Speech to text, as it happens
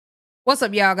What's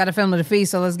up, y'all? Got a film of the feed,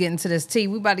 so let's get into this tea.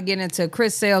 We about to get into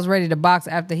Chris Sails ready to box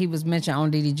after he was mentioned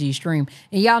on DDG stream.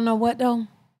 And y'all know what though?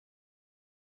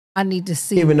 I need to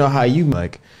see. Even know how you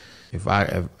like. If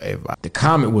the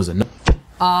comment was enough.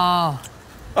 I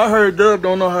heard Dub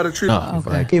don't know how to treat him.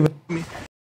 Okay.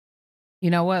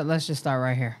 You know what? Let's just start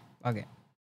right here. Okay.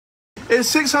 It's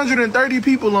 630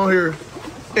 people on here.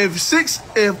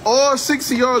 If all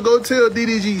 6 of y'all go tell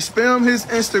DDG, spam his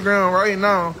Instagram right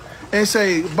now and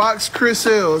say box Chris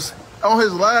Sails on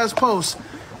his last post.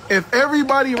 If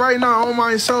everybody right now on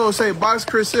my soul say box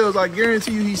Chris Sails, I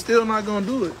guarantee you he's still not gonna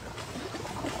do it.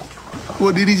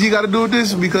 What DDG got to do with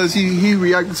this? Because he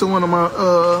reacted to one of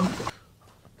my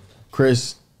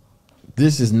Chris,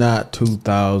 this is not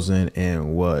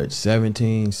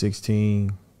 2017,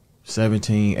 16,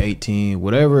 17, 18,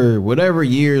 whatever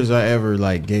years I ever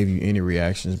like gave you any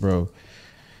reactions, bro.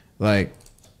 Like,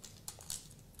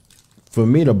 for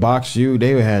me to box you,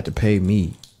 they would have to pay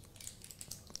me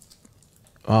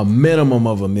a minimum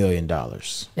of $1 million.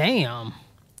 Damn.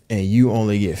 And you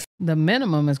only get the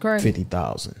minimum is crazy.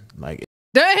 50,000. Like,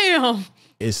 damn.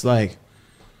 It's like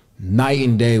night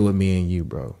and day with me and you,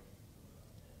 bro.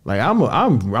 Like,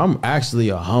 I'm actually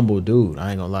a humble dude.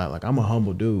 I ain't gonna lie. Like, I'm a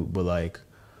humble dude, but like,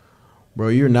 bro,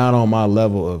 you're not on my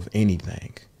level of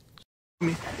anything.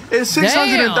 It's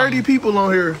 630 people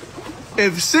on here. I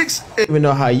even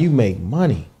know how you make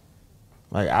money.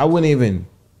 Like, I wouldn't even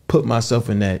put myself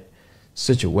in that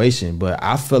situation, but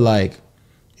I feel like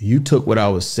you took what I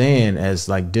was saying as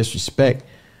like disrespect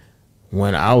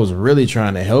when I was really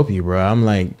trying to help you, bro. I'm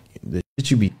like, the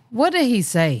shit you be. What did he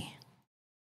say?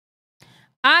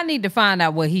 I need to find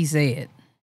out what he said.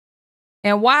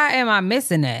 And why am I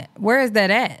missing that? Where is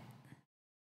that at?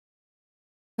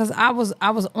 Because I was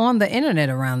on the internet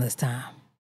around this time.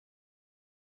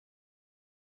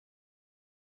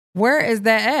 Where is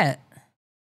that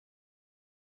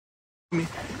at?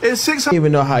 It's 600.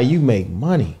 Even know how you make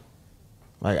money.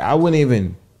 Like, I wouldn't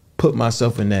even put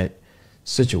myself in that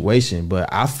situation, but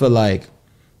I feel like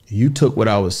you took what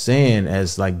I was saying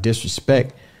as like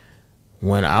disrespect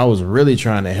when I was really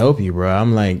trying to help you, bro.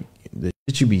 I'm like, the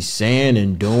shit you be saying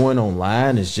and doing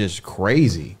online is just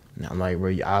crazy. And I'm like,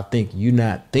 bro, I think you're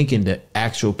not thinking that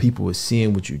actual people are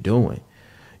seeing what you're doing.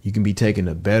 You can be taking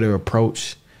a better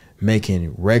approach,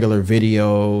 making regular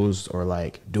videos or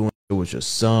like doing it with your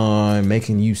son,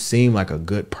 making you seem like a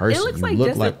good person. You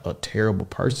look like a terrible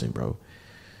person, bro.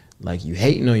 Like, you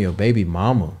hating on your baby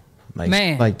mama. Like,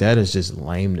 shit like that is just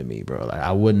lame to me, bro. Like,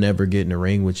 I would never get in the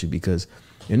ring with you, because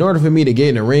in order for me to get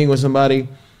in the ring with somebody,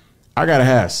 I gotta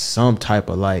have some type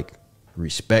of like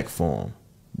respect for them.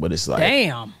 But it's like,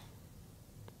 damn,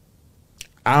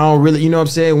 I don't really, you know what I'm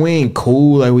saying? We ain't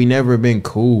cool. Like, we never been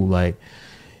cool. Like,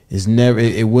 it's never,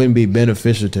 it wouldn't be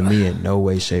beneficial to me in no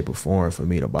way, shape, or form for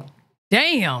me to box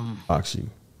you.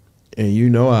 And you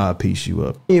know how I piece you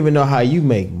up. You even know how you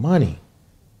make money.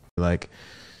 Like,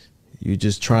 you're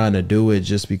just trying to do it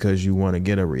just because you want to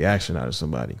get a reaction out of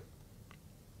somebody.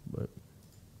 But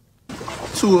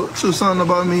to something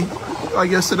about me,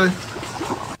 like yesterday.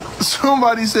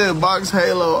 Somebody said box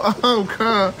Halo. I'm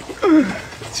crying.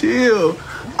 Chill.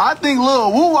 I think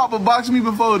Lil Woo Wop would box me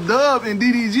before Dub and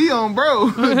DDG on, bro.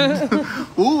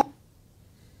 Woo. I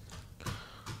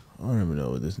don't even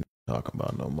know what this talking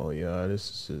about no more, y'all. This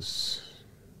is just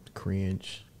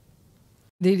cringe.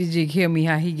 DDG kill me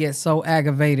how he gets so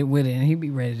aggravated with it and he be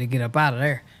ready to get up out of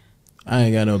there. I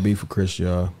ain't got no beef for Chris,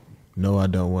 y'all. No, I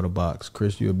don't want to box.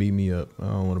 Chris, you'll beat me up. I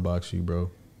don't want to box you,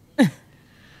 bro.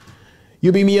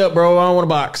 You beat me up, bro. I don't want to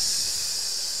box.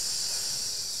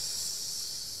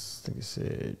 I think it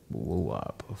said Woo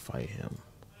Wop will fight him.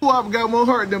 Woo Wop got more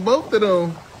heart than both of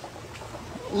them.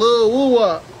 Lil Woo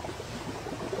Wop.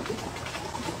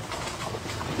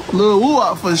 Lil Woo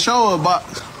Wop for sure a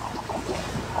box.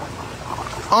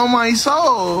 On my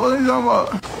soul. What are you talking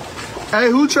about? Hey,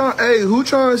 who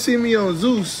trying to see me on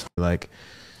Zeus? Like,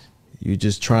 you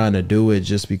just trying to do it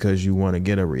just because you want to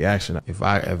get a reaction. If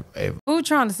who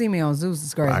trying to see me on Zeus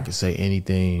is crazy. I could say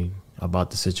anything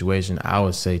about the situation, I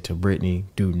would say to Brittany,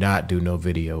 do not do no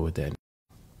video with that.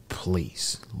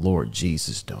 Please, Lord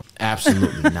Jesus, don't.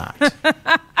 Absolutely not.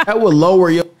 That would lower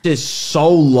your shit so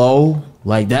low.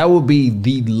 Like, that would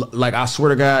be like, I swear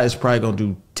to God, it's probably gonna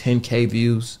do 10K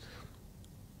views.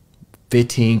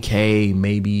 15K,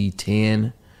 maybe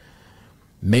 10,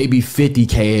 maybe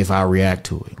 50K if I react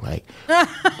to it. Like,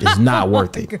 it's not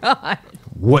worth it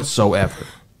whatsoever.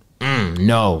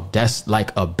 No, that's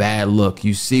like a bad look.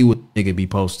 You see what nigga be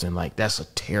posting? Like, that's a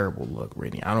terrible look,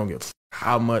 Brittany. I don't give a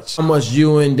how much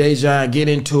you and Deja get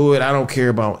into it. I don't care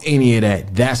about any of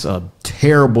that. That's a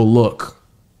terrible look.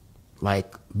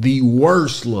 Like, the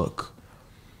worst look.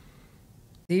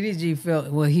 DDG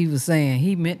felt what he was saying.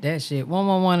 He meant that shit.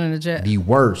 111 in the chat. The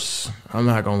worst. I'm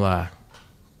not gonna lie.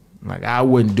 Like, I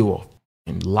wouldn't do a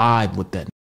live with that.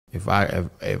 If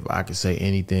I could say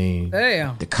anything.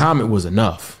 Damn. The comment was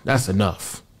enough. That's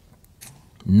enough.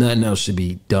 Nothing else should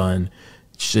be done.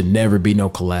 Should never be no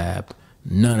collab.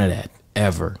 None of that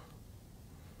ever.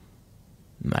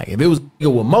 Like, if it was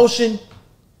with motion,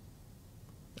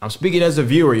 I'm speaking as a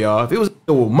viewer, y'all. If it was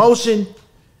with motion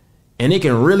and it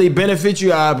can really benefit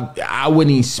you, I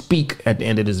wouldn't even speak at the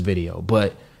end of this video.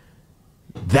 But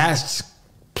that's...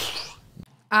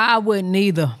 I wouldn't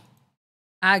either.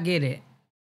 I get it.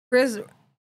 Chris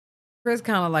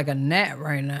kind of like a gnat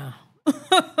right now.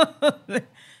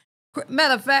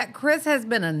 Matter of fact, Chris has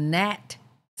been a gnat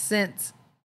since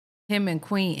him and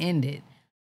Queen ended.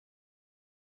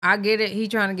 I get it. He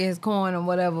trying to get his coin or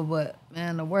whatever, but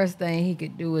man, the worst thing he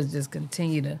could do is just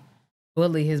continue to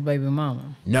bully his baby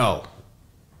mama. No.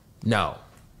 The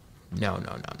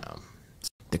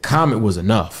comment was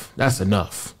enough. That's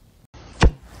enough.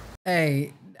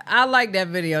 Hey, I like that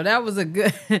video. That was a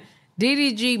good...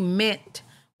 DDG meant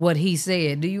what he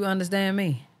said. Do you understand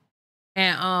me?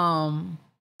 And I'm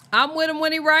with him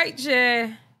when he writes,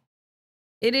 yeah.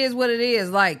 It is what it is.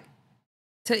 Like,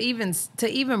 to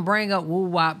even bring up Woo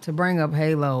Wop, to bring up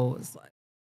Halo, it's like,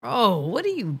 bro, what are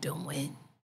you doing?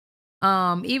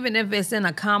 Even if it's in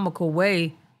a comical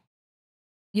way,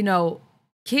 you know,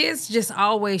 kids just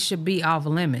always should be off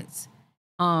limits.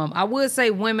 I would say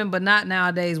women, but not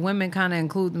nowadays. Women kind of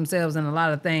include themselves in a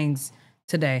lot of things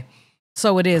today.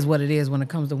 So it is what it is when it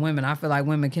comes to women. I feel like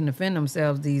women can defend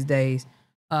themselves these days.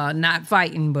 Not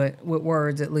fighting, but with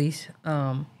words at least,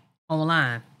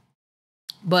 online.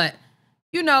 But,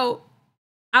 you know,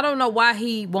 I don't know why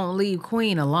he won't leave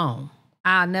Queen alone.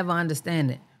 I never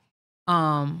understand it.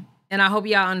 And I hope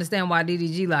y'all understand why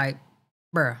DDG like,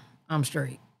 bruh, I'm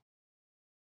straight.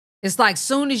 It's like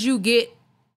soon as you get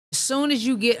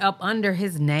up under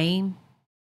his name,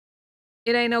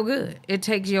 it ain't no good. It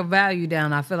takes your value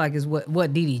down. I feel like is what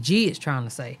DDG is trying to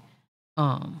say.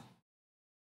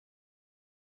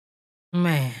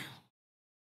 Man,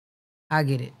 I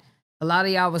get it. A lot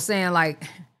of y'all was saying like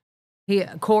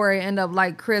Corey end up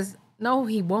like Chris. No,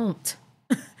 he won't.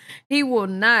 He will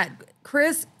not.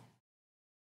 Chris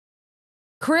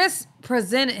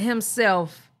presented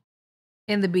himself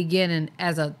in the beginning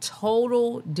as a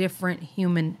total different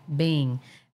human being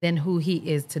than who he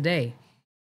is today.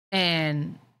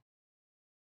 And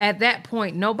at that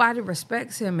point, nobody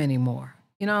respects him anymore.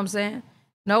 You know what I'm saying?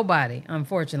 Nobody,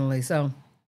 unfortunately. So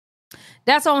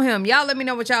that's on him. Y'all let me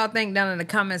know what y'all think down in the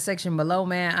comment section below,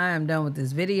 man. I am done with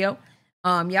this video.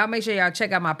 Y'all make sure y'all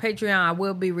check out my Patreon. I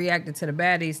will be reacting to the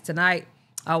baddies tonight.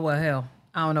 Oh, well, hell.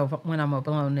 I don't know when I'm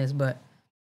uploading this, but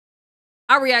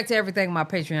I react to everything on my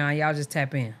Patreon. Y'all just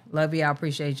tap in. Love y'all.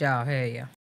 Appreciate y'all. Hell yeah.